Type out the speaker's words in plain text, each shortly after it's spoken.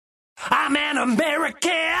I'm an American,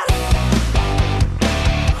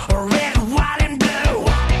 red, white, and blue,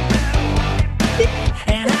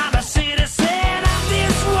 and I'm a citizen of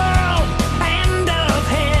this world and of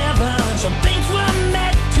heaven. Some things were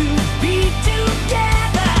meant to be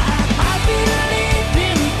together. I believe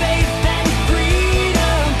in faith and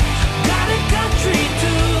freedom, got a country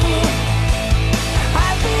too.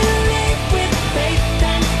 I believe with faith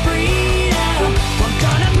and freedom, we're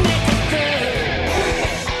gonna make it through.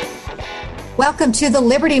 Welcome to the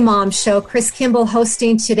Liberty Moms Show. Chris Kimball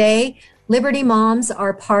hosting today. Liberty Moms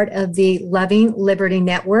are part of the Loving Liberty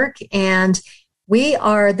Network, and we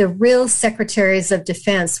are the real secretaries of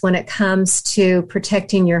defense when it comes to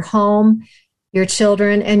protecting your home, your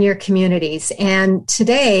children, and your communities. And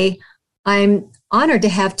today, I'm honored to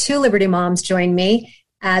have two Liberty Moms join me.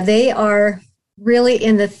 They are really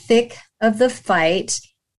in the thick of the fight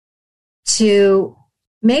to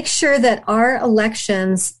make sure that our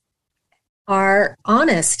elections are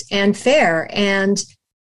honest and fair, and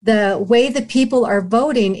the way the people are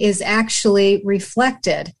voting is actually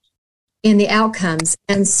reflected in the outcomes.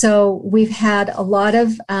 And so we've had a lot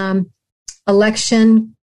of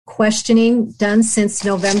election questioning done since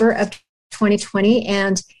November of 2020.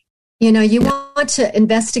 And, you know, you want to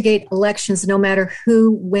investigate elections no matter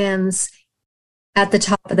who wins at the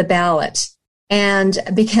top of the ballot. And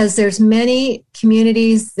because there's many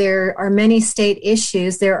communities, there are many state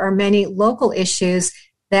issues, there are many local issues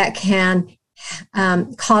that can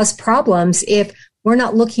cause problems if we're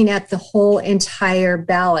not looking at the whole entire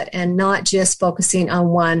ballot and not just focusing on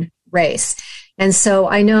one race. And so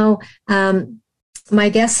I know my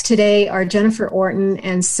guests today are Jennifer Orton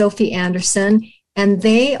and Sophie Anderson, and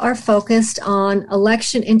they are focused on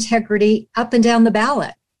election integrity up and down the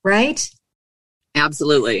ballot, right?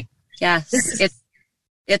 Absolutely. Yes,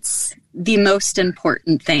 it's the most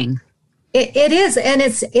important thing. It is, and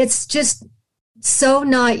it's just so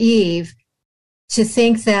naive to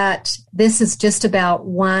think that this is just about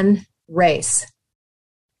one race.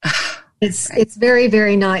 It's very,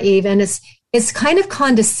 very naive, and it's kind of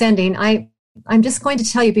condescending. I'm just going to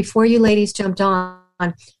tell you before you ladies jumped on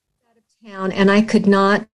out of town, and I could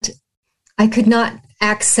not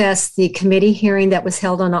access the committee hearing that was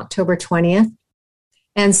held on October 20th.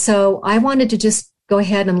 And so I wanted to just go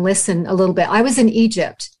ahead and listen a little bit. I was in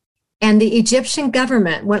Egypt, and the Egyptian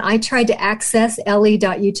government, when I tried to access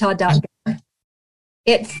le.utah.gov,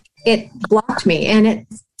 it blocked me, and it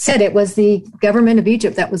said it was the government of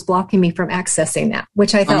Egypt that was blocking me from accessing that,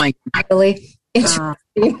 which I thought really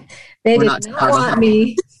interesting. They did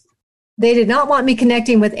not want me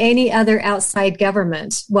connecting with any other outside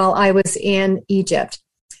government while I was in Egypt.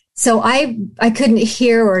 So I couldn't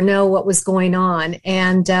hear or know what was going on.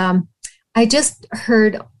 And I just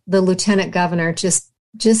heard the lieutenant governor just,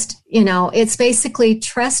 you know, it's basically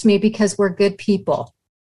trust me because we're good people,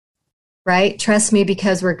 right? Trust me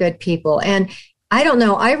because we're good people. And I don't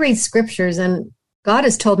know, I read scriptures, and God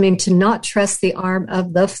has told me to not trust the arm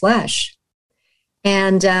of the flesh.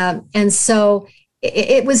 And so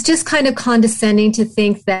it was just kind of condescending to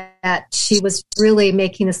think that she was really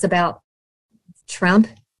making this about Trump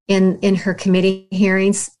in her committee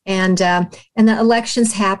hearings, and the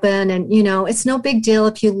elections happen, and you know it's no big deal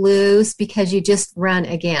if you lose because you just run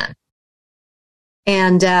again.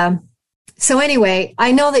 And so anyway,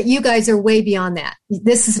 I know that you guys are way beyond that.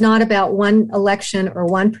 This is not about one election or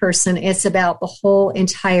one person. It's about the whole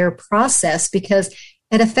entire process because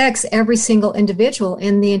it affects every single individual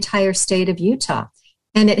in the entire state of Utah,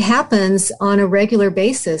 and it happens on a regular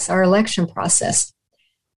basis. Our election process.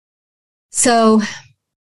 So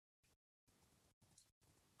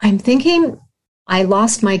I'm thinking I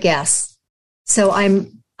lost my guess. So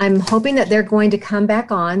I'm hoping that they're going to come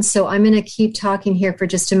back on. So I'm going to keep talking here for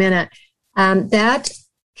just a minute. That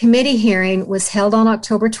committee hearing was held on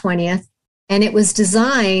October 20th, and it was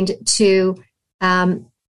designed to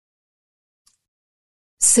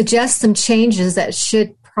suggest some changes that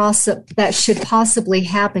should possibly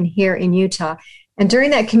happen here in Utah. And during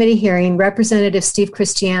that committee hearing, Representative Steve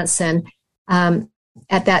Christiansen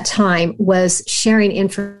at that time was sharing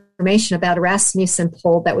information about a Rasmussen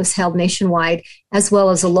poll that was held nationwide, as well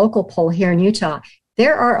as a local poll here in Utah.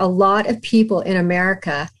 There are a lot of people in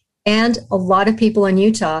America and a lot of people in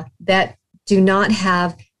Utah that do not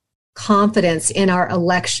have confidence in our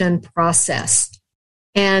election process.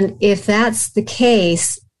 And if that's the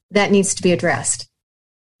case, that needs to be addressed.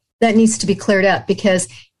 That needs to be cleared up, because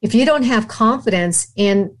if you don't have confidence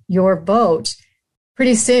in your vote,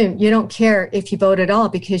 pretty soon you don't care if you vote at all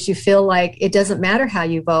because you feel like it doesn't matter how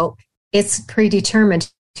you vote. It's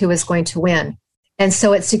predetermined who is going to win. And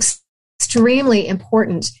so it's extremely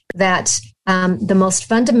important that the most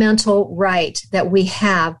fundamental right that we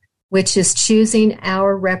have, which is choosing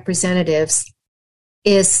our representatives,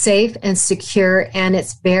 is safe and secure, and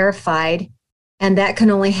it's verified. And that can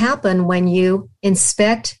only happen when you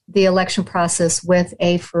inspect the election process with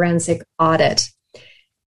a forensic audit.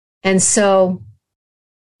 And so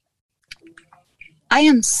I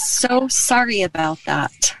am so sorry about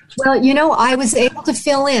that. Well, you know, I was able to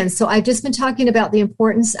fill in. So I've just been talking about the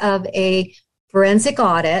importance of a forensic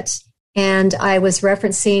audit, and I was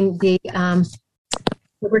referencing the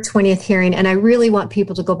October 20th hearing, and I really want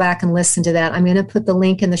people to go back and listen to that. I'm going to put the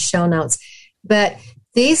link in the show notes. But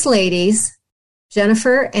these ladies,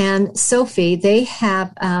 Jennifer and Sophie, they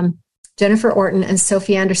have, Jennifer Orton and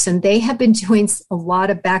Sophie Anderson, they have been doing a lot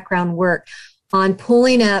of background work on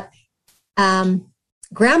pulling up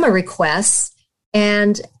grandma requests.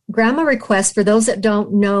 And grandma requests, for those that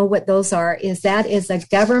don't know what those are, is a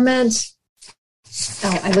government,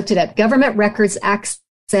 I looked it up, Government Records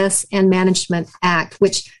Access and Management Act,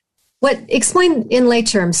 explain in lay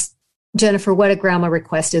terms, Jennifer, what a grandma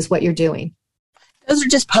request is, what you're doing. Those are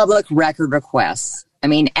just public record requests. I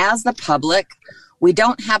mean, as the public, we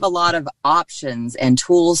don't have a lot of options and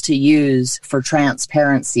tools to use for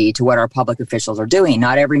transparency to what our public officials are doing.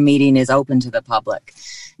 Not every meeting is open to the public.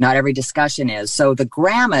 Not every discussion is. So the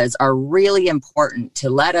grandmas are really important to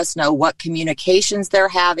let us know what communications they're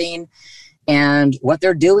having and what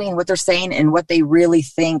they're doing, what they're saying, and what they really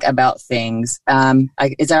think about things.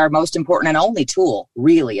 It's our most important and only tool,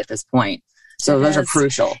 really, at this point. So those are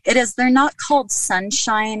crucial. It is. They're not called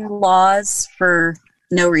sunshine laws for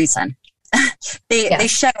no reason. They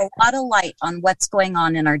shed a lot of light on what's going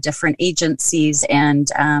on in our different agencies, and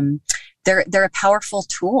they're a powerful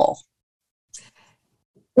tool.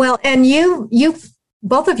 Well, and you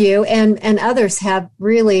both of you and others have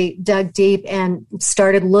really dug deep and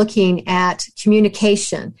started looking at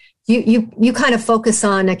communication. You kind of focus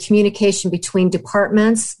on a communication between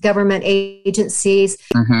departments, government agencies,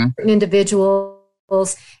 individuals.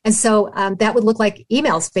 And so that would look like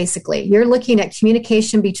emails, basically. You're looking at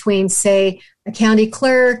communication between, say, a county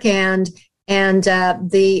clerk and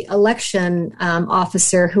the election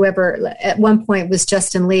officer, whoever at one point was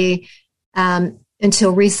Justin Lee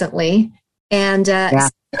until recently. And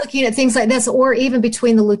looking at things like this, or even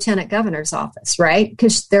between the lieutenant governor's office, right?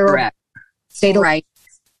 Because they're state right.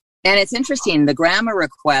 And it's interesting, the grandma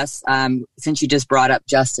requests, since you just brought up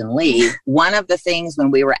Justin Lee, one of the things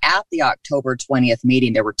when we were at the October 20th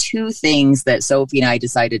meeting, there were two things that Sophie and I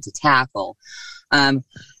decided to tackle.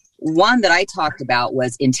 One that I talked about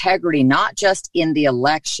was integrity, not just in the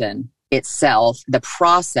election itself, the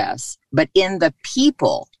process, but in the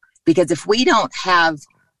people. Because if we don't have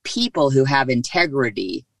people who have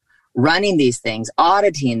integrity running these things,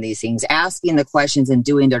 auditing these things, asking the questions and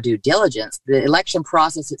doing their due diligence, the election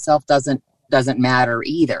process itself doesn't matter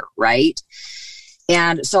either, right?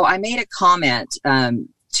 And so I made a comment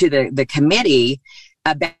to the committee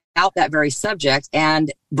about that very subject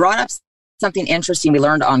and brought up something interesting we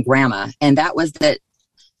learned on grandma, and that was that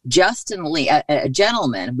Justin Lee, a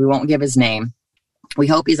gentleman, we won't give his name, we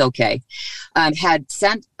hope he's okay, had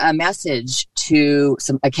sent a message to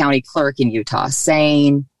a county clerk in Utah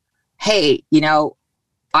saying, hey,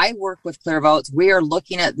 I work with ClearVotes. We are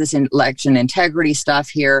looking at this election integrity stuff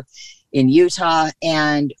here in Utah,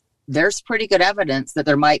 and there's pretty good evidence that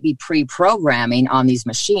there might be pre-programming on these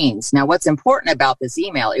machines. Now, what's important about this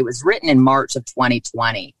email, it was written in March of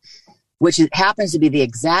 2020, which happens to be the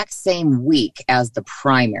exact same week as the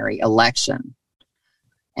primary election.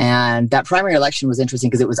 And that primary election was interesting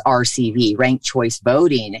because it was RCV, ranked choice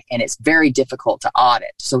voting, and it's very difficult to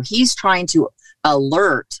audit. So he's trying to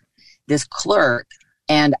alert this clerk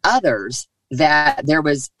and others that there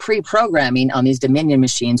was pre-programming on these Dominion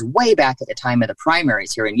machines way back at the time of the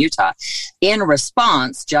primaries here in Utah. In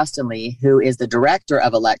response, Justin Lee, who is the director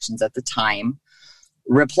of elections at the time,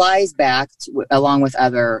 replies back along with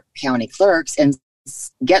other county clerks and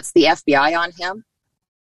gets the FBI on him,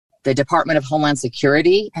 the Department of Homeland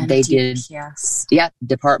Security. They did,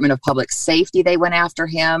 Department of Public Safety, they went after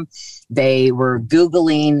him. They were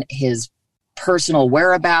Googling his personal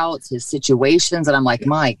whereabouts, his situations, and I'm like,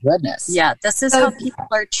 my goodness. Yeah, this is how people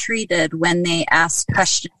are treated when they ask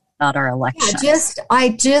questions about our election. I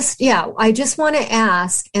just want to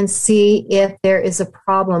ask and see if there is a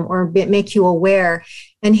problem or make you aware.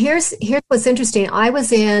 And here's what's interesting. I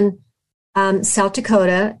was in South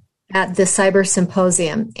Dakota at the Cyber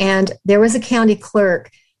Symposium, and there was a county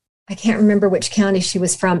clerk, I can't remember which county she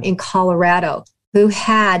was from, in Colorado, who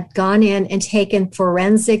had gone in and taken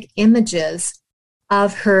forensic images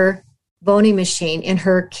of her voting machine in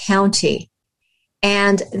her county.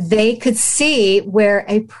 and they could see where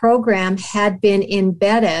a program had been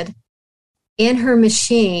embedded in her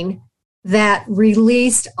machine that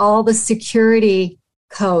released all the security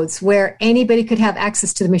codes where anybody could have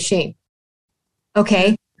access to the machine.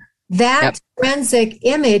 Okay. That forensic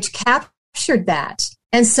image captured that.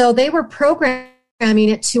 And so they were programming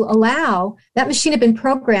it to allow, that machine had been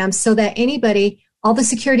programmed so that anybody, all the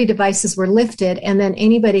security devices were lifted, and then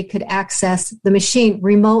anybody could access the machine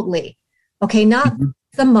remotely. Okay, not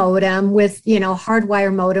the modem with,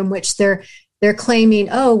 hardwire modem, which they're claiming,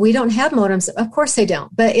 oh, we don't have modems. Of course they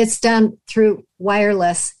don't, but it's done through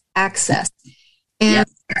wireless access. And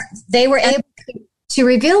they were able to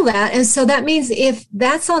reveal that. And so that means if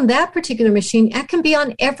that's on that particular machine, that can be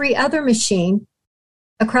on every other machine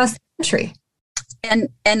across the country. And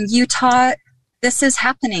Utah, this is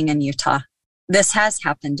happening in Utah. This has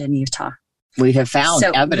happened in Utah. We have found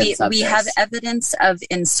evidence of this. We have evidence of,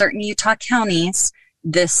 in certain Utah counties,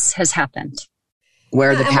 this has happened.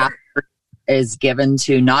 Where the power is given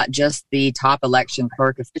to not just the top election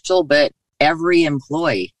clerk official, but every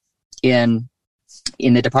employee in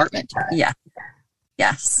the department. Yeah.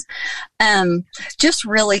 Yes. Just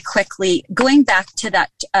really quickly, going back to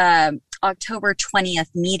that October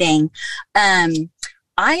 20th meeting,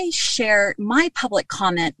 I shared, my public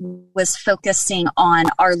comment was focusing on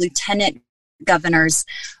our lieutenant governor's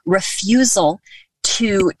refusal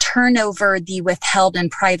to turn over the withheld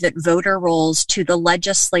and private voter rolls to the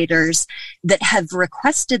legislators that have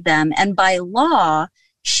requested them. And by law,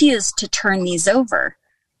 she is to turn these over.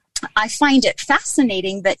 I find it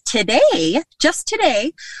fascinating that today, just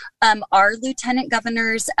today, our lieutenant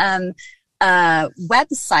governor's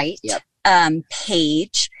website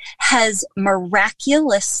page has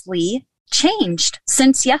miraculously changed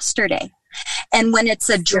since yesterday. And when it's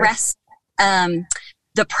addressed,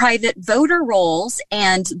 the private voter rolls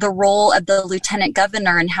and the role of the lieutenant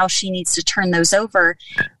governor and how she needs to turn those over,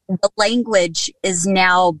 the language is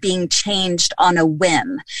now being changed on a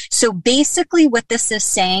whim. So basically what this is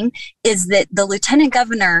saying is that the lieutenant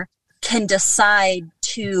governor can decide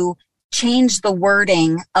to change the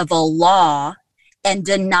wording of a law and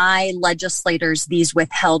deny legislators these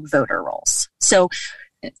withheld voter rolls. So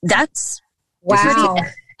that's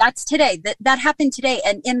that's today. That happened today.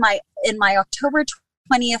 And in my October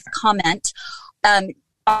 20th comment,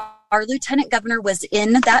 our lieutenant governor was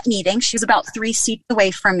in that meeting. She was about 3 seats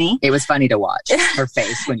away from me. It was funny to watch her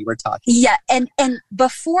face when you were talking. Yeah. And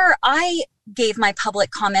before I gave my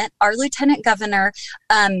public comment, our lieutenant governor,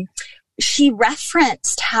 she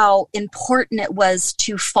referenced how important it was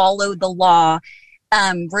to follow the law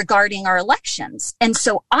regarding our elections. And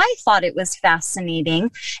so I thought it was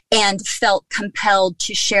fascinating and felt compelled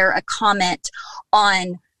to share a comment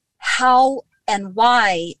on how and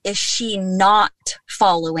why is she not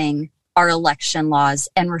following our election laws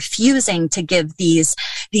and refusing to give these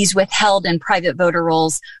withheld and private voter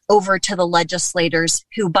rolls over to the legislators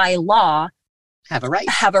who by law have a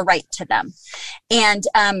right to them. And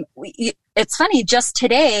it's funny, just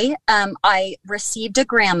today I received a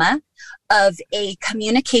gramma of a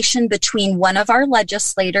communication between one of our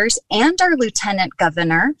legislators and our lieutenant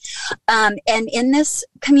governor. And in this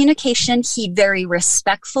communication, he very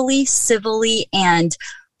respectfully, civilly, and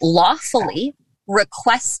lawfully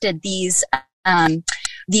requested these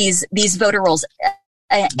voter rolls.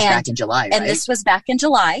 Back in July, right? And this was back in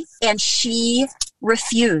July, and she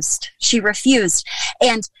refused.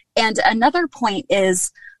 And another point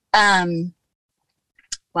is,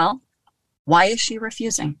 why is she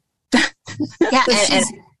refusing? Yeah, and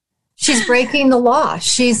she's breaking the law.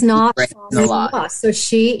 She's not following the law. So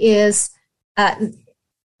she is,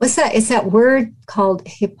 what's that? Is that word called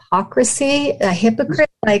hypocrisy? A hypocrite?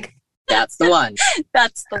 Like, that's the one.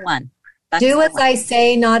 That's the one. Do as I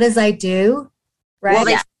say, not as I do. Right? Well,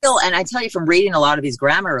 they feel, and I tell you from reading a lot of these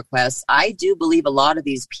grammar requests, I do believe a lot of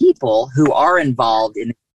these people who are involved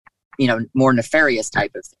in, more nefarious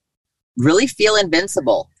type of thing really feel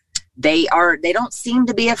invincible. They don't seem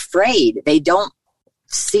to be afraid. They don't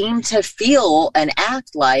seem to feel and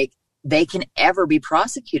act like they can ever be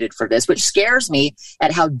prosecuted for this, which scares me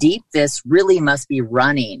at how deep this really must be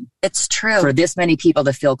running. It's true. For this many people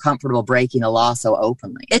to feel comfortable breaking the law so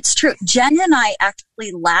openly. It's true. Jen and I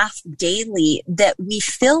actually laugh daily that we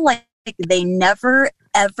feel like they never,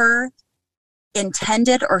 ever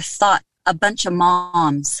intended or thought a bunch of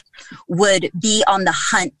moms would be on the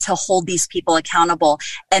hunt to hold these people accountable.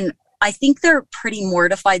 And I think they're pretty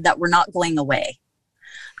mortified that we're not going away.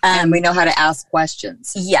 And we know how to ask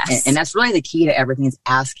questions. Yes. And that's really the key to everything is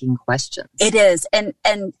asking questions. It is. And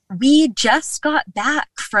we just got back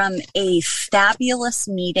from a fabulous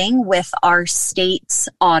meeting with our state's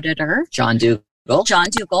auditor, John Dugan. John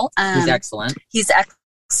Dougal. He's excellent. He's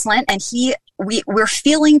excellent. And we're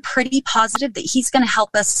feeling pretty positive that he's going to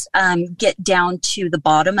help us get down to the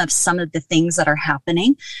bottom of some of the things that are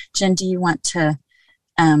happening. Jen, do you want to,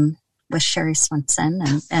 with Sherry Swenson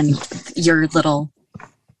and your little...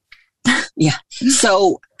 Yeah.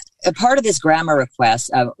 So a part of this grandma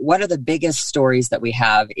request, one of the biggest stories that we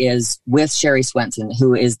have is with Sherry Swenson,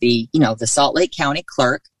 who is the Salt Lake County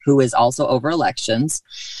clerk, who is also over elections.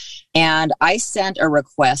 And I sent a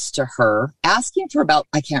request to her asking for about,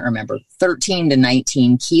 I can't remember, 13 to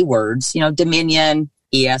 19 keywords, Dominion,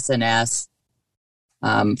 ES&S,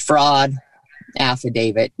 fraud,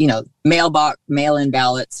 affidavit, mailbox, mail-in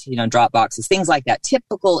ballots, drop boxes, things like that,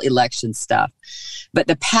 typical election stuff. But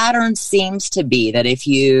the pattern seems to be that if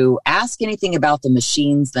you ask anything about the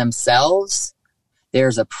machines themselves,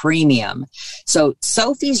 there's a premium. So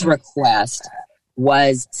Sophie's request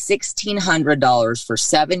was $1,600 for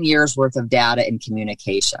 7 years worth of data and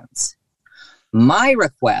communications. My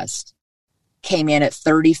request came in at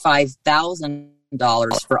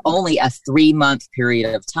 $35,000 for only a 3-month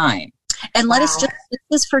period of time. And let us just,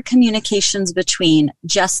 this is for communications between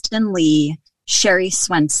Justin Lee, Sherry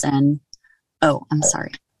Swenson. Oh, I'm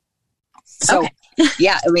sorry. So, okay.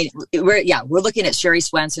 Yeah, I mean, we're looking at Sherry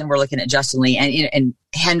Swenson, we're looking at Justin Lee and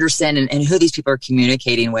Henderson and who these people are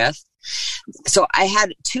communicating with. So I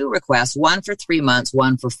had 2 requests, one for 3 months,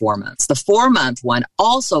 one for 4 months. The 4-month one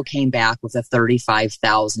also came back with a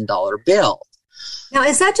 $35,000 bill. Now,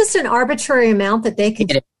 is that just an arbitrary amount that they can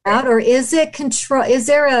figure out, or is it control? Is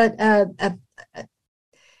there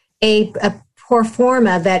a pro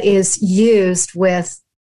forma that is used with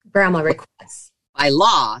grandma requests? By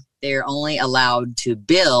law, they're only allowed to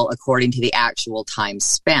bill according to the actual time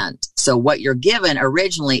spent. So what you're given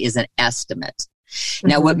originally is an estimate. Mm-hmm.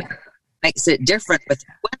 Now, what makes it different with the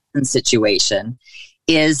Swenson situation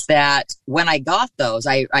is that when I got those,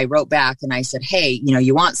 I wrote back and I said, hey,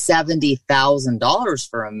 you want $70,000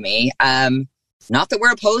 from me. Not that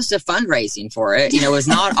we're opposed to fundraising for it. It was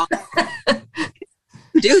not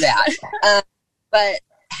do that. But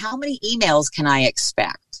how many emails can I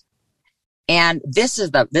expect? And this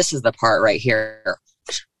is the part right here.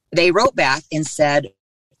 They wrote back and said,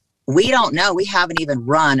 we don't know. We haven't even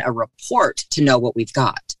run a report to know what we've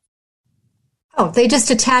got. Oh, they just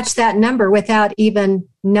attach that number without even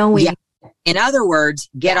knowing. Yeah. In other words,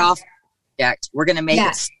 get off the project. We're going to make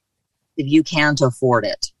it if you can't afford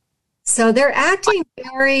it. So they're acting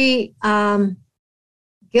very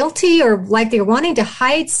guilty, or like they're wanting to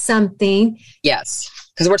hide something. Yes,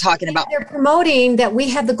 because we're talking about... They're promoting that we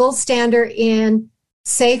have the gold standard in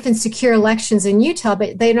safe and secure elections in Utah,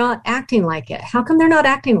 but they're not acting like it. How come they're not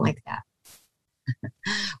acting like that?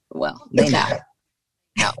 Well, they know.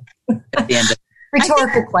 No. At the end of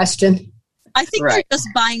Rhetorical question. I think they're just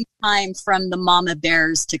buying time from the mama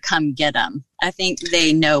bears to come get them. I think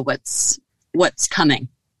they know what's coming.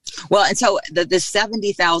 Well, and so the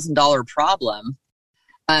 $70,000 problem,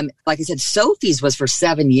 like I said, Sophie's was for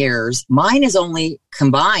 7 years. Mine is only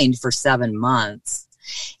combined for 7 months.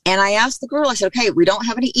 And I asked the girl, I said, okay, we don't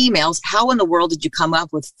have any emails. How in the world did you come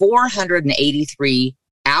up with 483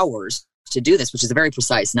 hours to do this, which is a very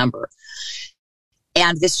precise number?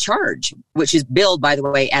 And this charge, which is billed, by the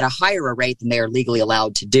way, at a higher rate than they are legally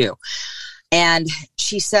allowed to do. And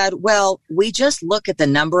she said, well, we just look at the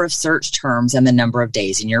number of search terms and the number of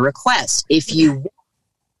days in your request. If you want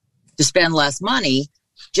to spend less money,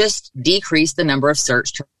 just decrease the number of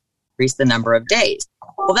search terms, increase the number of days.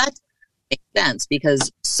 Well, that makes sense because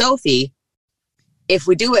Sophie, if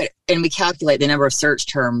we do it and we calculate the number of search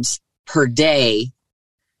terms per day,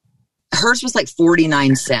 hers was like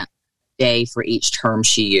 49 cents. Day for each term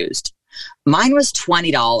she used. Mine was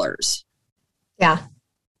 $20. Yeah.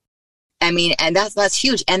 I mean, and that's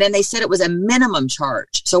huge. And then they said it was a minimum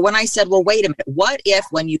charge. So when I said, well, wait a minute, what if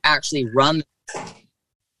when you actually run,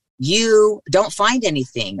 you don't find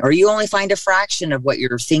anything, or you only find a fraction of what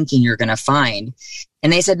you're thinking you're going to find?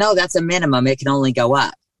 And they said, no, that's a minimum. It can only go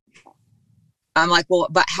up. I'm like, well,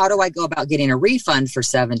 but how do I go about getting a refund for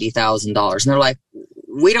 $70,000? And they're like,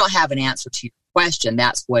 we don't have an answer to your question.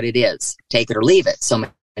 That's what it is. Take it or leave it. So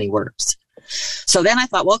many words. So then I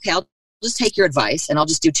thought, well, okay, I'll just take your advice and I'll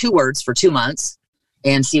just do 2 words for 2 months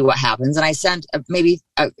and see what happens. And I sent maybe,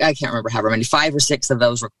 I can't remember how many, 5 or 6 of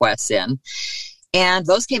those requests in. And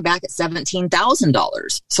those came back at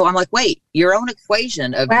 $17,000. So I'm like, wait, your own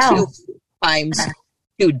equation of 2 times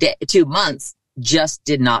 2 months just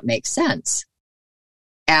did not make sense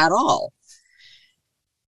at all.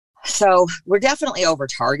 So we're definitely over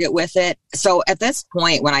target with it. So at this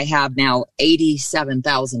point, when I have now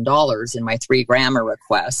 $87,000 in my 3 grandma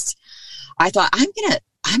requests, I thought I'm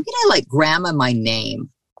I'm going to like grandma my name.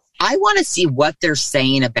 I want to see what they're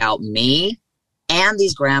saying about me and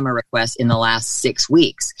these grandma requests in the last 6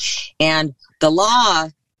 weeks. And the law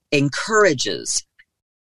encourages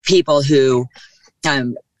people who,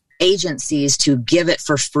 agencies to give it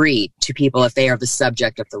for free to people if they are the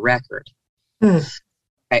subject of the record.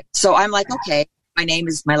 Right. So I'm like, okay,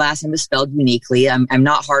 my last name is spelled uniquely. I'm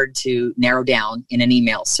not hard to narrow down in an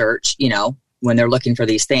email search, when they're looking for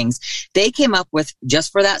these things. They came up with,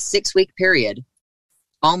 just for that 6 week period,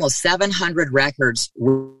 almost 700 records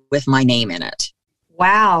with my name in it.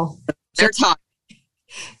 Wow. They're talking.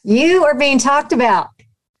 You are being talked about.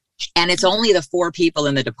 And it's only the 4 people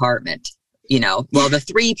in the department, well, the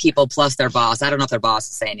 3 people plus their boss. I don't know if their boss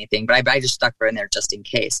will say anything, but I just stuck her in there just in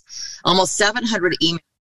case. Almost 700 emails,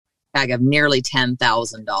 tag of nearly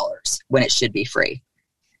 $10,000 when it should be free.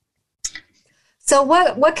 So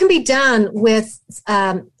what can be done with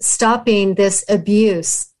stopping this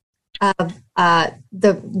abuse of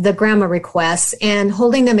the grandma requests and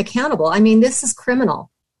holding them accountable? I mean, this is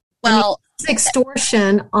criminal. Well, it's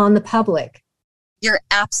extortion on the public. You're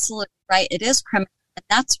absolutely right. It is criminal. And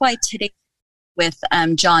that's why today with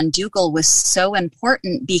John Dougal was so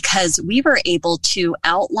important, because we were able to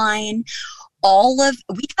outline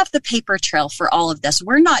we have the paper trail for all of this.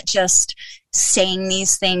 We're not just saying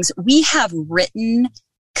these things. We have written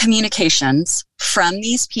communications from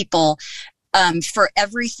these people for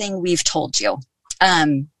everything we've told you.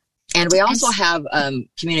 And we also have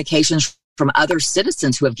communications from other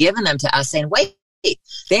citizens who have given them to us saying, wait,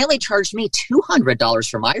 they only charged me $200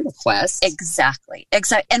 for my request. Exactly.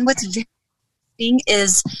 And what's very interesting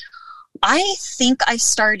is I think I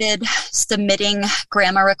started submitting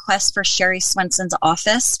grandma requests for Sherry Swenson's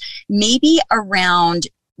office maybe around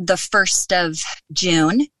the 1st of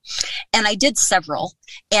June. And I did several.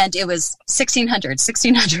 And it was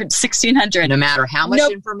 $1,600. No matter how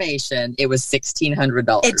much information, it was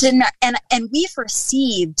 $1,600. It didn't. And we've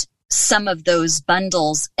received some of those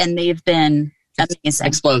bundles, and they've been amazing.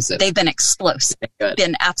 Explosive. They've been explosive. Good.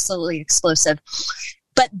 Been absolutely explosive.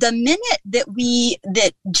 But the minute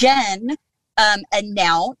that Jen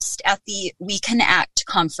announced at the We Can Act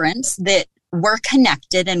conference that we're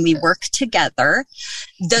connected and we work together,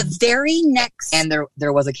 the very next... And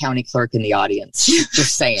there was a county clerk in the audience,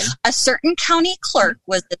 just saying. A certain county clerk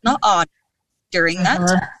was in the audience during that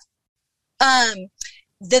time.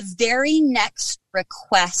 The very next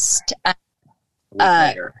request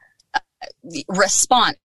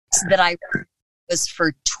response that I was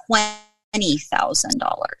for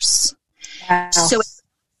 $20,000. Wow. So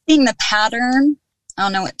seeing the pattern, I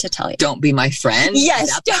don't know what to tell you. Don't be my friend.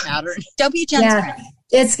 Yes. Don't be Jen's friend.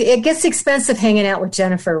 It gets expensive hanging out with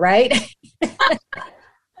Jennifer, right?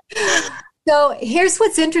 So here's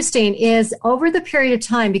what's interesting is over the period of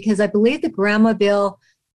time, because I believe the grandma bill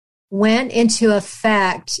went into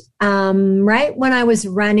effect right when I was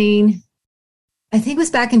running, I think it was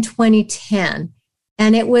back in 2010.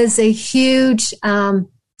 And it was a huge, oh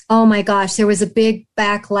my gosh, there was a big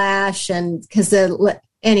backlash. And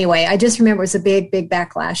anyway, I just remember it was a big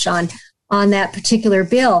backlash on that particular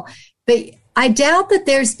bill. But I doubt that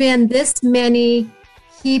there's been this many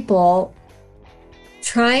people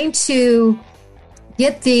trying to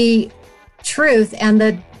get the truth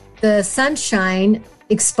and the sunshine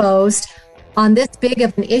exposed on this big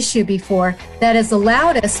of an issue before that has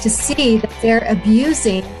allowed us to see that they're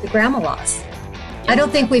abusing the grandma laws. I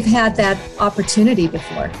don't think we've had that opportunity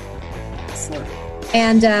before.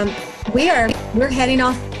 And we're heading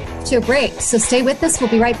off to a break. So stay with us. We'll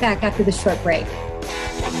be right back after the short break.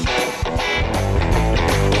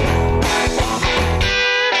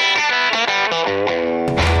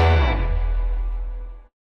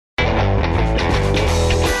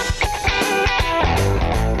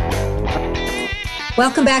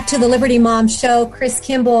 Welcome back to the Liberty Mom Show. Chris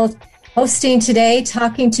Kimball hosting today,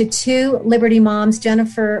 talking to 2 Liberty moms,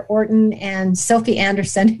 Jennifer Orton and Sophie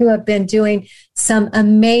Anderson, who have been doing some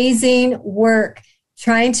amazing work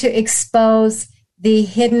trying to expose the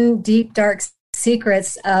hidden, deep, dark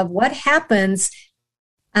secrets of what happens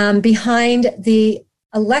behind the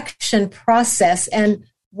election process and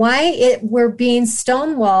why we're being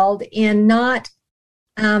stonewalled in not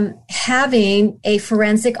having a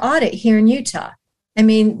forensic audit here in Utah. I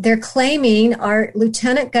mean, they're claiming, our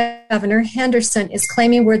Lieutenant Governor Henderson is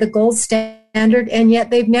claiming we're the gold standard, and yet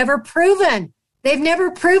they've never proven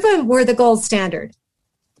we're the gold standard.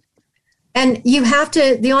 And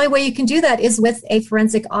the only way you can do that is with a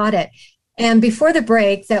forensic audit. And before the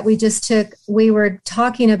break that we just took, we were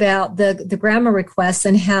talking about the grandma requests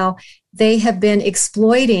and how they have been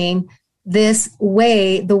exploiting this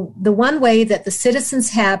way, the one way that the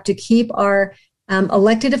citizens have to keep our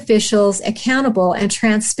elected officials accountable and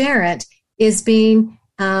transparent is being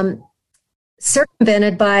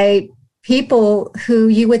circumvented by people who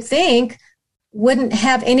you would think wouldn't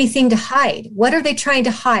have anything to hide. What are they trying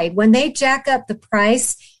to hide? When they jack up the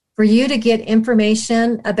price for you to get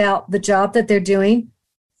information about the job that they're doing,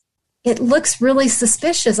 it looks really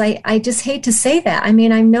suspicious. I just hate to say that. I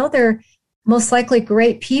mean, I know they're most likely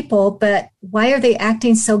great people, but why are they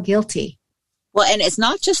acting so guilty? Well, and it's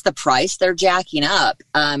not just the price they're jacking up.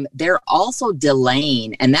 They're also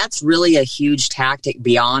delaying, and that's really a huge tactic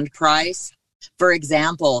beyond price. For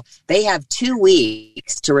example, they have 2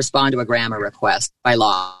 weeks to respond to a GRAMA request by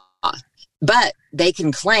law, but they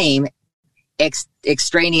can claim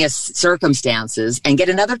extraneous circumstances and get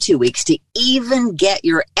another 2 weeks to even get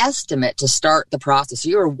your estimate to start the process. So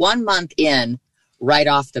you're 1 month in right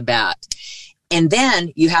off the bat. And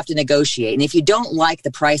then you have to negotiate. And if you don't like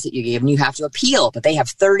the price that you gave them, you have to appeal. But they have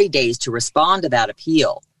 30 days to respond to that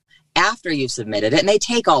appeal after you've submitted it. And they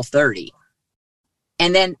take all 30.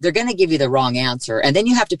 And then they're going to give you the wrong answer. And then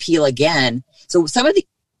you have to appeal again. So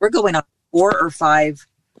we're going on 4 or 5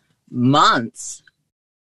 months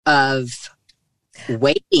of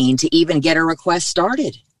waiting to even get a request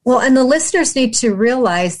started. Well, and the listeners need to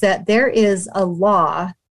realize that there is a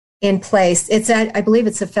law in place. I believe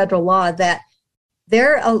it's a federal law that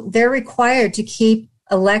they're required to keep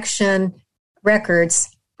election records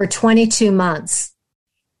for 22 months,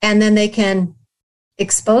 and then they can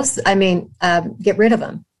get rid of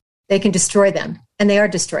them. They can destroy them, and they are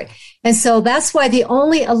destroyed. And so that's why the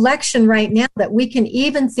only election right now that we can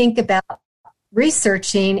even think about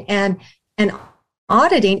researching and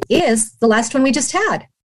auditing is the last one we just had.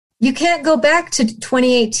 You can't go back to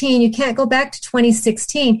 2018. You can't go back to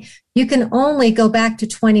 2016. You can only go back to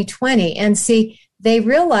 2020. And see, they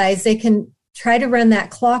realize they can try to run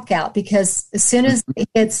that clock out, because as soon as it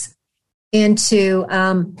gets into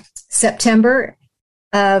September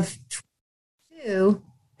of 2022,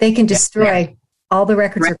 they can destroy all the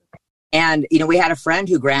records. Right. And, we had a friend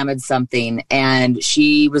who GRAMA'd something, and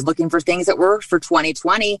she was looking for things that were for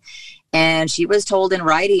 2020. And she was told in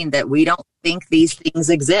writing that we don't think these things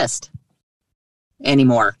exist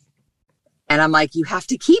anymore. And I'm like, you have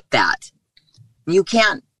to keep that. You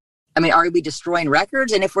can't. Are we destroying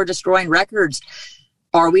records? And if we're destroying records,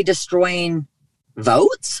 are we destroying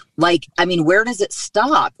votes? Where does it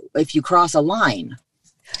stop if you cross a line?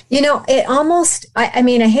 It almost, I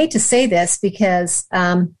hate to say this because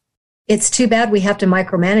it's too bad we have to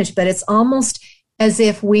micromanage, but it's almost as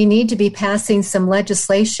if we need to be passing some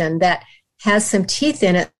legislation that has some teeth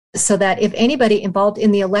in it, so that if anybody involved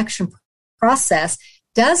in the election process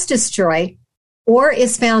does destroy or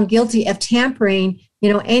is found guilty of tampering,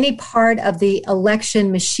 any part of the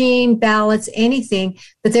election machine, ballots, anything,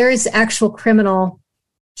 that there is actual criminal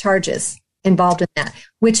charges involved in that,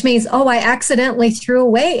 which means, I accidentally threw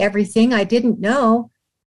away everything I didn't know.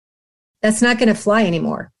 That's not going to fly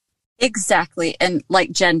anymore. Exactly. And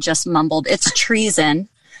like Jen just mumbled, it's treason.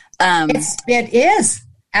 It is.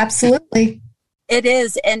 Absolutely. It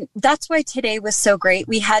is. And that's why today was so great.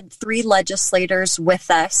 We had 3 legislators with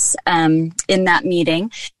us in that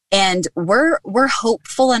meeting. And we're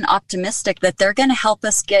hopeful and optimistic that they're going to help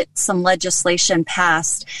us get some legislation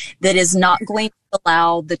passed that is not going to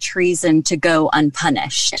allow the treason to go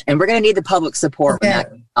unpunished. And we're going to need the public support when that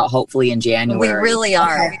comes out, hopefully in January. We really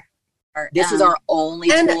are. Okay. This is our only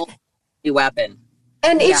tool, weapon.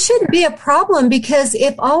 And it shouldn't be a problem, because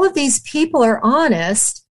if all of these people are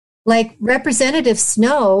honest, like Representative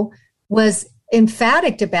Snow was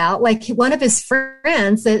emphatic about, like one of his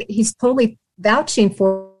friends that he's totally vouching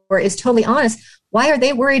for is totally honest, why are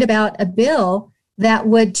they worried about a bill that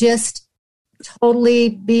would just totally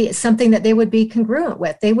be something that they would be congruent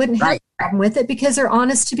with? They wouldn't have a problem with it because they're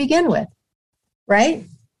honest to begin with, right?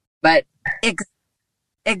 But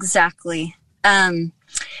exactly. And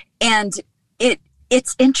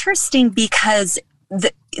it's interesting because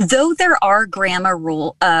though there are GRAMA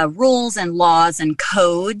rules and laws and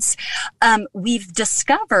codes, we've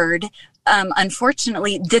discovered,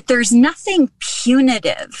 unfortunately, that there's nothing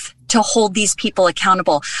punitive to hold these people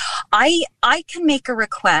accountable. I can make a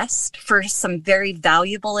request for some very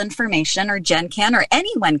valuable information, or Jen can, or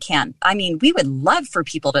anyone can. We would love for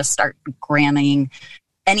people to start GRAMAing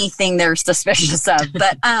anything they're suspicious of.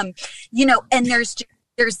 But, and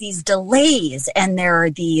there's these delays, and there are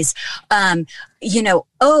these,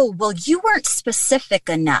 you weren't specific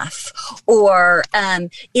enough, or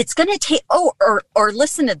it's going to take, or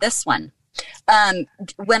listen to this one.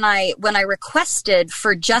 When I requested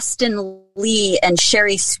for Justin Lee and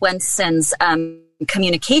Sherry Swenson's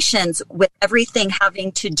communications with everything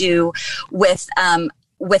having to do with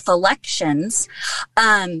with elections,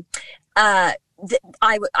 I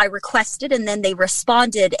requested, and then they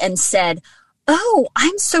responded and said, "Oh,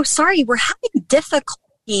 I'm so sorry. We're having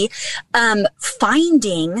difficulty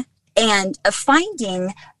finding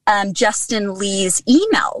Justin Lee's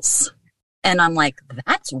emails." And I'm like,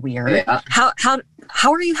 "That's weird. Yeah.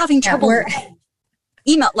 How are you having trouble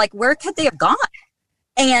email? Like, where could they have gone?"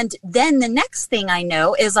 And then the next thing I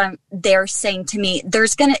know is they're saying to me,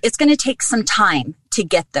 it's gonna take some time to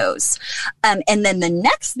get those. And then the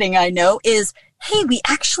next thing I know is, hey, we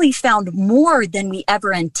actually found more than we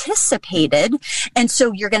ever anticipated. And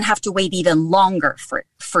so you're going to have to wait even longer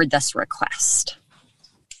for this request.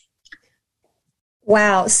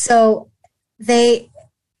 Wow. So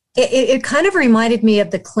it kind of reminded me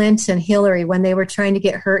of the Clinton Hillary when they were trying to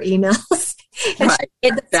get her emails. Right.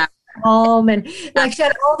 Home and like she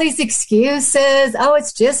had all these excuses. Oh,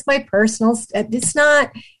 it's just my personal stuff. It's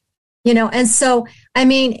not, and so, I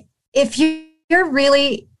mean, if you're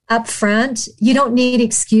really upfront, you don't need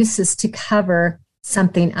excuses to cover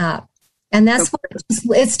something up. And that's what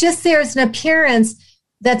it's just, there's an appearance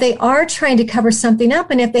that they are trying to cover something up.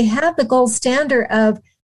 And if they have the gold standard of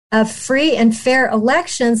free and fair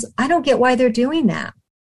elections, I don't get why they're doing that.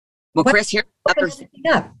 Well, Chris, here's another thing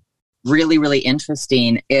really, really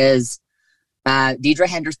interesting is Deidre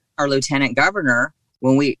Henderson, our lieutenant governor,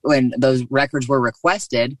 when those records were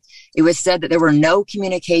requested, it was said that there were no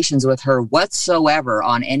communications with her whatsoever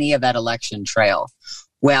on any of that election trail.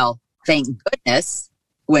 Well, thank goodness,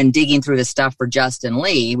 when digging through the stuff for Justin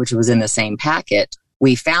Lee, which was in the same packet,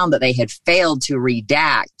 we found that they had failed to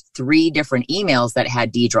redact 3 different emails that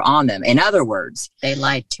had Deidre on them. In other words, they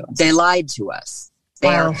lied to us. They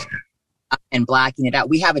are and blacking it out.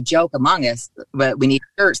 We have a joke among us, but we need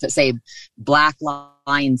shirts that say Black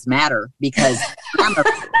Lives Matter because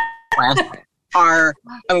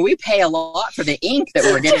we pay a lot for the ink that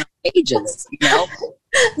we're getting on pages,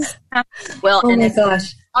 Well, oh my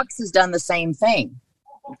gosh. Cox has done the same thing.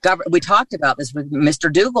 We talked about this with Mr.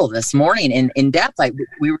 Dougal this morning in depth. Like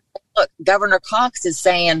look, Governor Cox is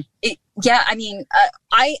saying, yeah, I mean,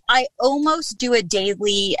 I almost do a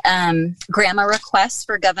daily grandma request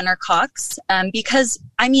for Governor Cox because,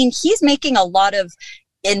 I mean, he's making a lot of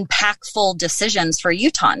impactful decisions for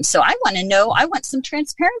Utah. So I want some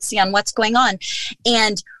transparency on what's going on.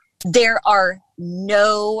 And there are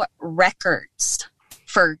no records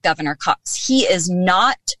for Governor Cox. He is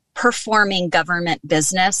not performing government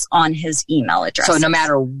business on his email address. So no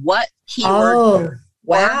matter what keyword,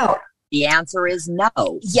 wow, the answer is no.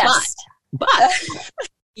 Yes, but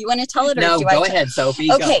you want to tell it? Or no, do go I ahead,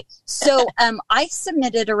 Sophie. Okay, go. So I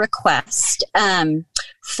submitted a request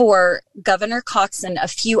for Governor Cox and a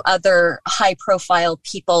few other high-profile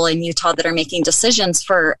people in Utah that are making decisions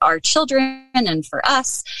for our children and for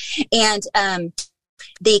us, and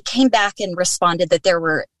they came back and responded that there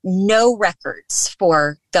were no records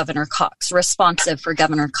for Governor Cox, responsive for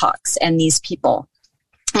Governor Cox and these people.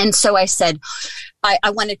 And so I said, I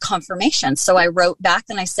wanted confirmation. So I wrote back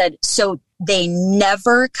and I said, so they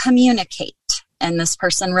never communicate. And this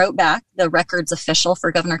person wrote back, the records official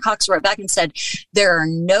for Governor Cox wrote back and said, there are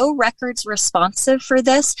no records responsive for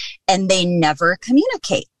this and they never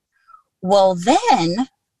communicate. Well, then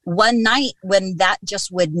one night when that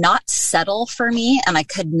just would not settle for me and I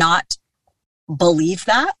could not believe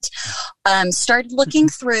that, started looking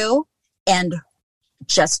through and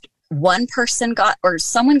just someone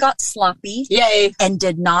got sloppy. Yay. And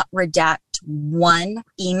did not redact one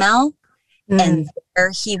email. And there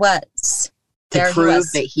he was. To prove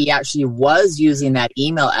that he actually was using that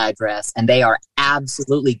email address, and they are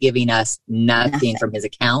absolutely giving us nothing from his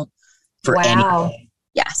account for anything.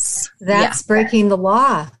 Yes. That's breaking the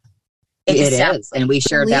law. Exactly. It is. And we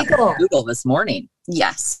shared that with Google this morning.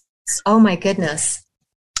 Yes. Oh my goodness.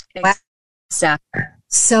 Wow. Exactly.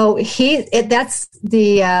 So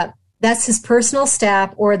that's his personal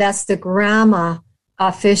staff, or that's the grandma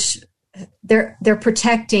office. They're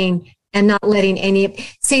protecting and not letting any.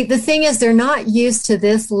 See, the thing is, they're not used to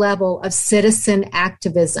this level of citizen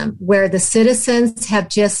activism where the citizens have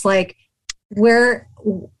just like, we're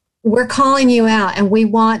calling you out and we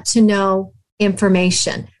want to know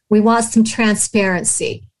information. We want some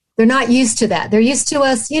transparency. They're not used to that. They're used to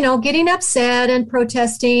us, getting upset and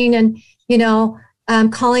protesting and,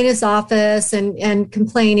 calling his office and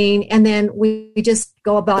complaining. And then we just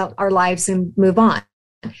go about our lives and move on.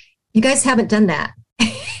 You guys haven't done that.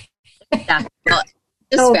 Yeah. Well,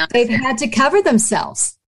 so they've had to cover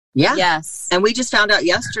themselves. Yeah. Yes. And we just found out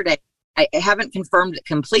yesterday, I haven't confirmed it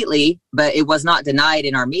completely, but it was not denied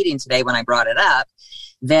in our meeting today when I brought it up,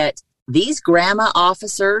 that these grandma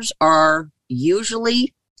officers are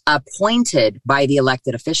usually appointed by the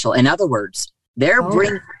elected official. In other words, they're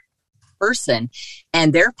bringing a person,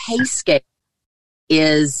 and their pay scale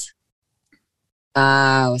is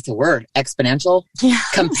what's the word? Exponential? Yeah.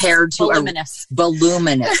 Compared to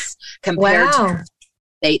voluminous compared to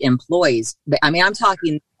state employees. I mean, I'm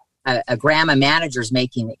talking a grandma manager's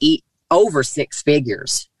making over six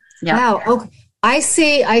figures. Yeah. Wow. Okay. I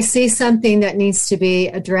see something that needs to be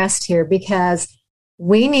addressed here, because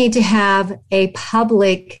we need to have a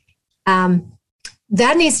public,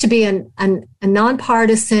 that needs to be a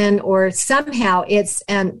nonpartisan, or somehow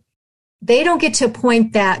they don't get to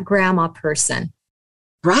appoint that grandma person.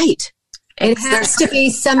 Right. It has to be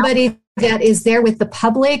somebody that is there with the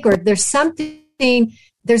public, or there's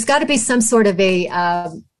got to be some sort of a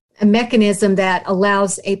mechanism that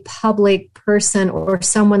allows a public person or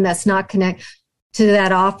someone that's not connected to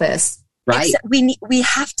that office. Right. We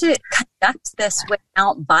have to conduct this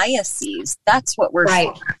without biases. That's what we're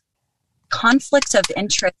conflict of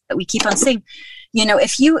interest that we keep on saying. You know,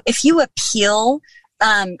 if you appeal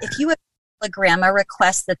a grandma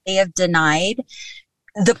request that they have denied,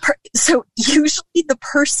 so usually the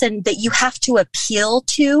person that you have to appeal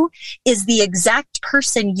to is the exact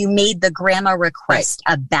person you made the grandma request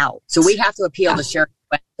about. So we have to appeal to Sheriff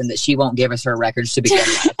Weston that she won't give us her records to begin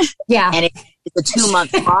with. Yeah. And it's a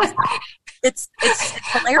 2-month process. It's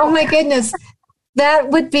hilarious. Oh my goodness.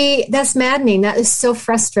 That's maddening. That is so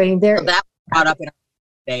frustrating. So that was brought up in our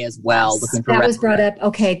day as well. Looking for that was brought up.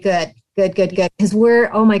 Okay, good. Because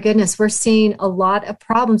we're seeing a lot of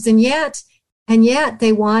problems, and yet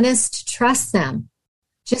they want us to trust them.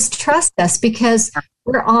 Just trust us, because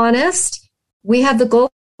we're honest. We have the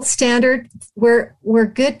gold standard. We're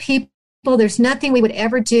good people. There's nothing we would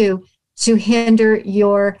ever do to hinder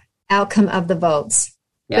your outcome of the votes.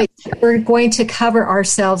 Yeah. But we're going to cover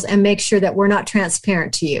ourselves and make sure that we're not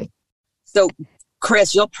transparent to you. So,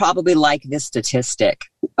 Chris, you'll probably like this statistic.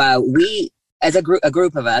 We, as a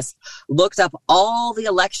group of us, looked up all the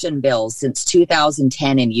election bills since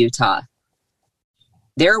 2010 in Utah.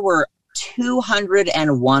 There were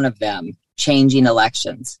 201 of them changing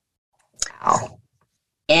elections. Wow.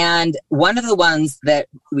 And one of the ones that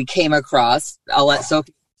we came across, I'll let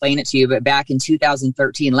Sophie explain it to you, but back in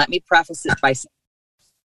 2013, let me preface it by saying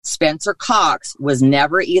Spencer Cox was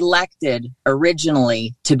never elected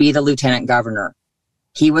originally to be the lieutenant governor.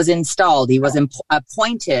 He was installed. He was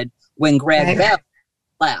appointed when Greg Bell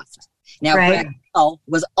left. Now, Greg Bell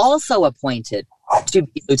was also appointed to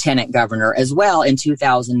be lieutenant governor as well in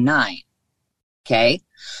 2009. Okay.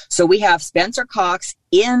 So we have Spencer Cox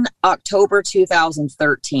in October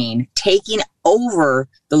 2013 taking over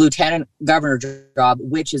the lieutenant governor job,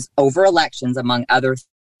 which is over elections, among other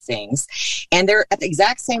things. And they're at the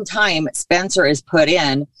exact same time Spencer is put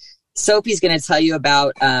in. Sophie's going to tell you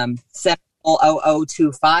about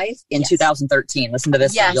 70025 in 2013. Listen to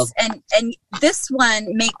this. Yes, and this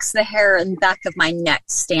one makes the hair in the back of my neck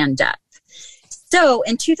stand up. So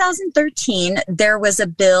in 2013, there was a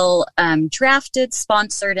bill drafted,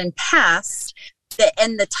 sponsored, and passed.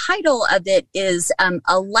 And the title of it is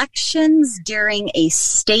Elections During a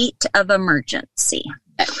State of Emergency.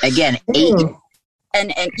 Again,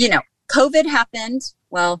 And you know, COVID happened.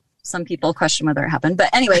 Well, some people question whether it happened.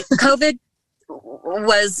 But anyway, COVID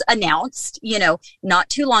was announced, you know, not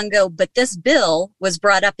too long ago, but this bill was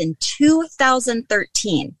brought up in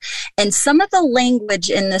 2013. And some of the language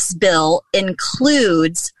in this bill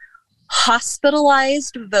includes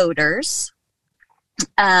hospitalized voters.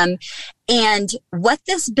 And what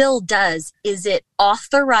this bill does is it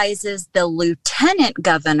authorizes the lieutenant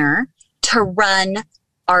governor to run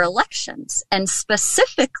our elections, and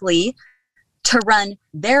specifically to run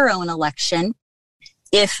their own election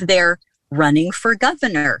if they're running for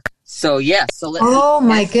governor. So yes. So let's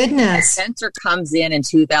my goodness. Spencer comes in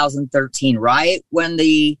 2013, right when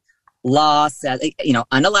the law says, you know,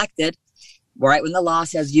 unelected, right when the law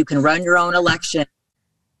says you can run your own election.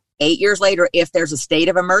 8 years later, if there's a state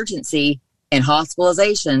of emergency and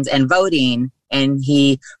hospitalizations and voting, and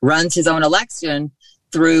he runs his own election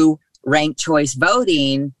through ranked choice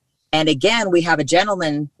voting. And again, we have a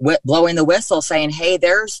gentleman blowing the whistle saying, hey,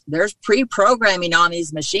 there's pre-programming on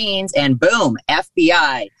these machines, and boom,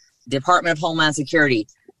 FBI, Department of Homeland Security,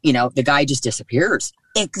 you know, the guy just disappears.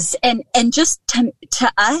 And just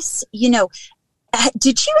to us, you know,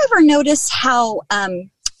 did you ever notice how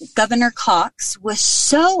Governor Cox was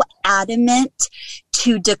so adamant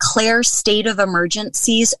to declare state of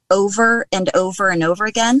emergencies over and over and over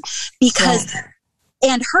again? Because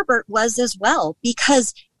and Herbert was as well,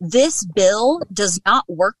 because this bill does not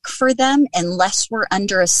work for them unless we're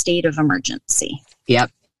under a state of emergency. Yep.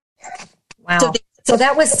 Wow. So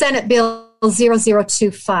that was Senate Bill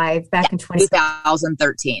 0025 back in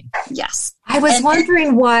 2013. Yes. I was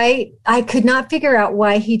wondering why, I could not figure out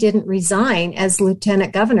why he didn't resign as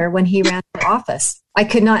lieutenant governor when he ran for office. I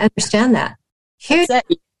could not understand that. He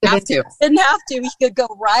didn't have to. Didn't have to. He could go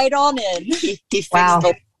right on in. He fixed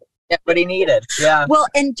what he needed. Yeah. Well,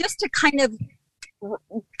 and just to kind of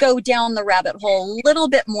go down the rabbit hole a little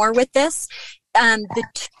bit more with this, the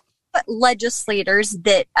two legislators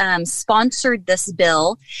that sponsored this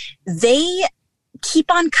bill, they keep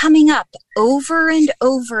on coming up over and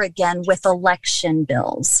over again with election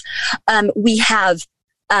bills. We have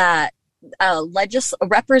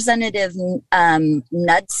Representative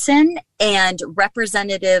Knudsen and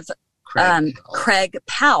Representative Craig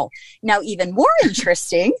Powell. Now, even more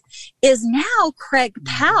interesting is now Craig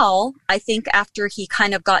Powell, I think after he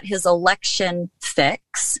kind of got his election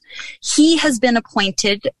fix, he has been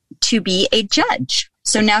appointed to be a judge.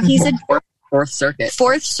 So now he's a Fourth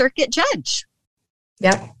Circuit judge.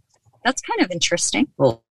 Yep. That's kind of interesting.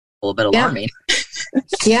 Well, a little bit alarming.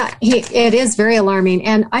 Yeah, it is very alarming.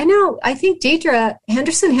 And I think Deidre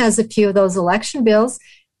Henderson has a few of those election bills.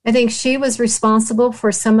 I think she was responsible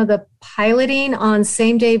for some of the piloting on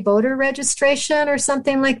same-day voter registration or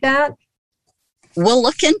something like that. We'll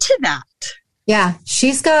look into that. Yeah,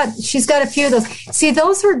 she's got a few of those. See,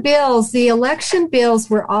 those were bills. The election bills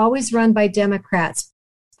were always run by Democrats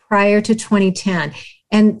prior to 2010,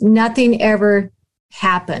 and nothing ever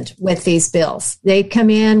happened with these bills. They'd come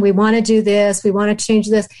in, we want to do this, we want to change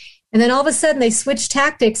this, and then all of a sudden they switched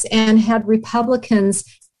tactics and had Republicans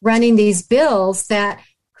running these bills that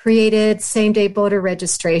created same-day voter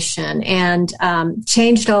registration and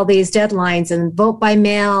changed all these deadlines and vote by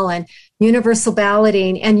mail and universal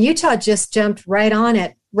balloting. And Utah just jumped right on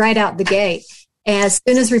it, right out the gate. As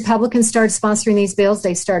soon as Republicans started sponsoring these bills,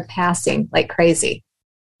 they started passing like crazy.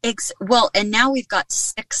 Well, and now we've got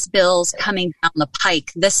 6 bills coming down the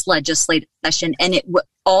pike this legislative session, and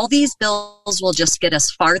all these bills will just get us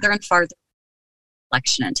farther and farther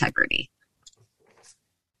election integrity.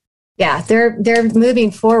 Yeah, they're moving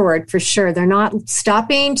forward for sure. They're not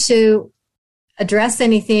stopping to address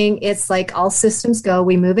anything. It's like all systems go.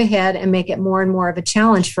 We move ahead and make it more and more of a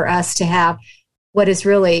challenge for us to have what is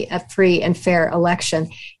really a free and fair election.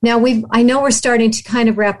 Now, I know we're starting to kind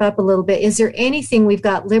of wrap up a little bit. Is there anything, we've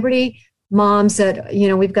got Liberty Moms that,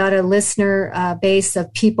 we've got a listener base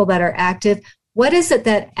of people that are active. What is it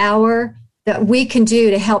that we can do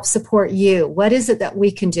to help support you? What is it that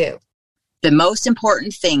we can do? The most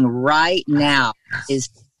important thing right now is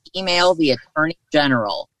email the Attorney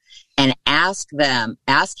General and ask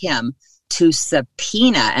him to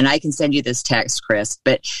subpoena, and I can send you this text, Chris,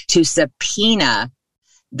 but to subpoena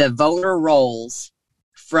the voter rolls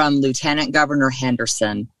from Lieutenant Governor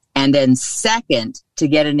Henderson, and then second, to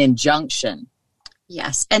get an injunction.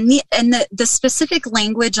 Yes, and the specific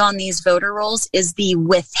language on these voter rolls is the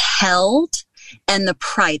withheld and the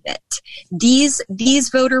private. These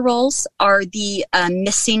voter rolls are the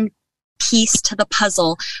missing piece to the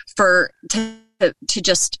puzzle to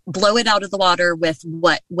just blow it out of the water with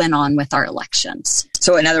what went on with our elections.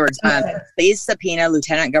 So in other words, please subpoena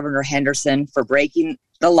Lieutenant Governor Henderson for breaking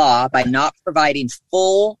the law by not providing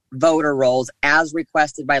full voter rolls as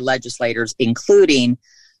requested by legislators, including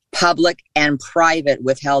public and private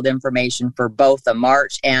withheld information for both the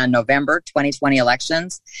March and November 2020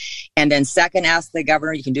 elections. And then second, ask the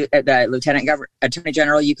governor, you can do the Attorney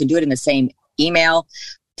General, you can do it in the same email.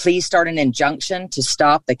 Please start an injunction to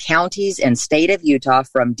stop the counties and state of Utah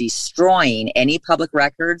from destroying any public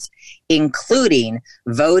records, including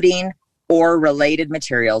voting or related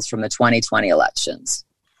materials from the 2020 elections.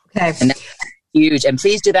 Okay. And that's huge. And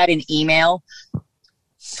please do that in email.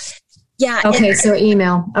 Yeah. Okay, so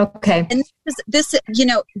email. Okay. And this,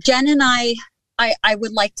 Jen and I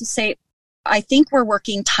would like to say, I think we're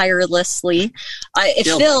working tirelessly.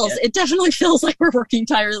 It definitely feels like we're working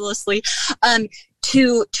tirelessly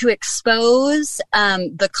to expose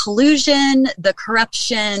the collusion, the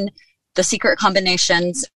corruption, the secret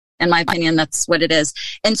combinations. In my opinion, that's what it is.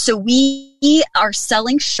 And so we are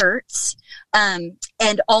selling shirts,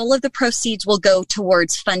 and all of the proceeds will go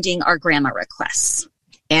towards funding our grandma requests.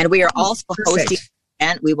 And we are also hosting an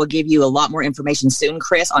event. We will give you a lot more information soon,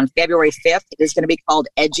 Chris. On February 5th, it is going to be called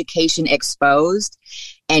Education Exposed,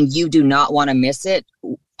 and you do not want to miss it.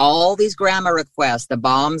 All these grandma requests, the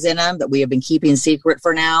bombs in them that we have been keeping secret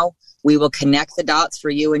for now, we will connect the dots for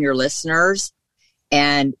you and your listeners,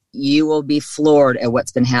 and you will be floored at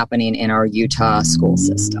what's been happening in our Utah school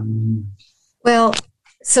system. Well,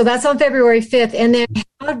 so that's on February 5th. And then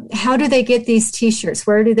how do they get these T-shirts?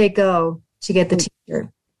 Where do they go to get the T-shirt?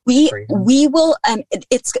 We will.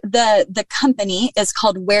 It's the company is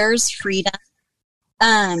called Where's Freedom.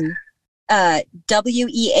 WEARS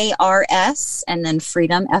and then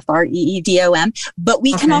Freedom, FREEDOM. But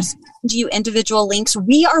we can also send you individual links.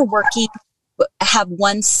 We are have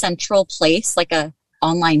one central place, like a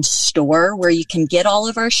online store where you can get all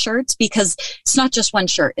of our shirts, because it's not just one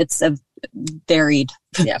shirt. It's a varied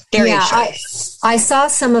shirts. I saw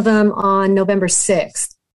some of them on November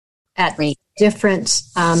 6th at different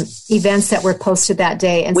events that were posted that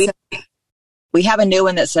day. And we have a new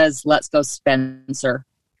one that says, "Let's go Spencer."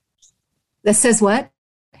 That says what?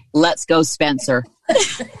 "Let's go Spencer."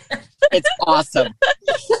 It's awesome.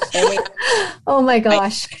 Oh my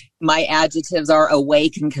gosh. My adjectives are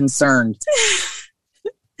awake and concerned.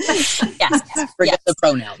 Yes. Forget the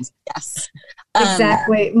pronouns. Yes.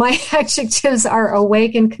 Exactly. My adjectives are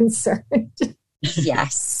awake and concerned.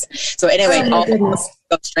 Yes. So anyway, I'll go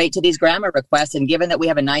straight to these grammar requests. And given that we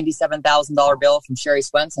have a $97,000 bill from Sherry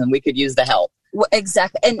Swenson, we could use the help. Well,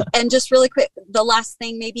 exactly. And just really quick, the last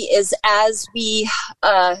thing maybe is, as we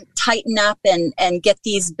tighten up and get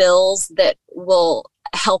these bills that will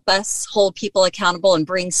help us hold people accountable and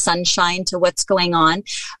bring sunshine to what's going on,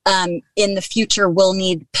 in the future, we'll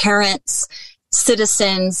need parents,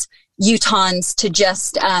 citizens, Utahns to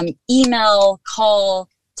just email, call,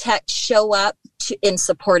 text, show up in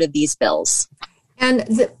support of these bills.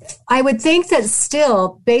 And I would think that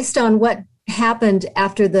still, based on what happened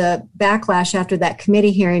after the backlash after that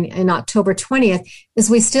committee hearing in October 20th, is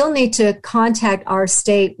we still need to contact our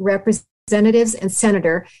state representatives and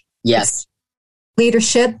senator. Yes.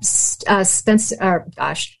 Leadership, Stewart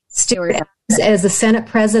as the Senate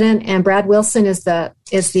president and Brad Wilson is the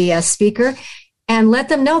speaker, and let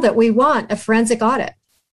them know that we want a forensic audit.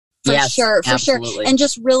 For sure. And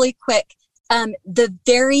just really quick, the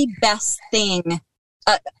very best thing,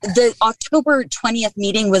 the October 20th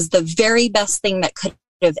meeting was the very best thing that could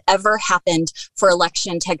have ever happened for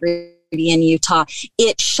election integrity in Utah.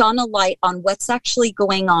 It shone a light on what's actually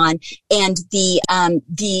going on and the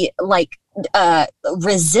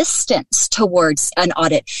resistance towards an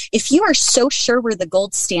audit. If you are so sure we're the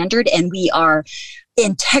gold standard and we are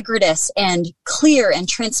integritous and clear and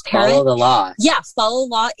transparent, follow the law. Yeah, follow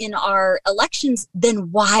law in our elections,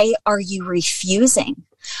 then why are you refusing?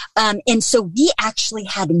 And so we actually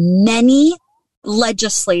had many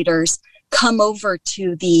legislators come over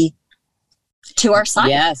to our side.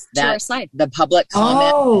 Yes, to our side. The public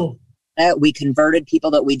comment. We converted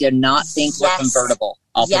people that we did not think were convertible.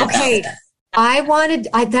 Okay.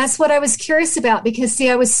 That's what I was curious about, because see,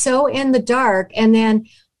 I was so in the dark, and then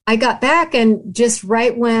I got back, and just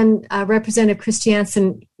right when Representative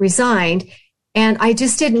Christiansen resigned, and I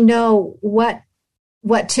just didn't know what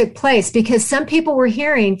took place, because some people were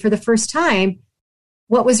hearing for the first time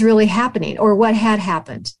what was really happening or what had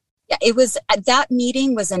happened. Yeah, it was, that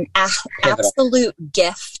meeting was an absolute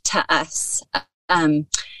gift to us. From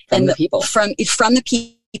the people. From the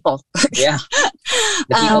people. Yeah.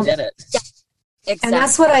 The people did it. Yeah, exactly. And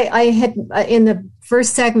that's what I had in the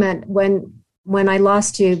first segment when I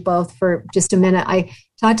lost you both for just a minute. I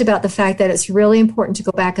talked about the fact that it's really important to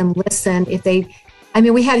go back and listen. We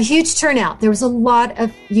had a huge turnout. There was a lot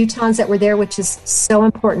of Utahns that were there, which is so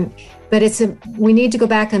important. But we need to go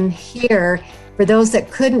back and hear, for those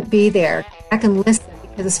that couldn't be there, back and listen,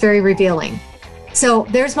 because it's very revealing. So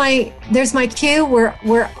there's my cue.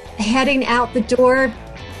 We're heading out the door.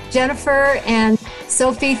 Jennifer and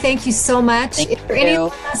Sophie, thank you so much. Is there any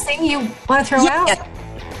last thing you want to throw out?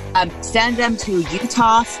 Send them to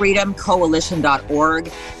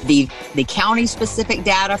UtahFreedomCoalition.org. The county specific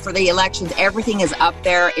data for the elections, everything is up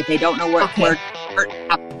there. If they don't know where sign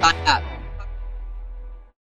up.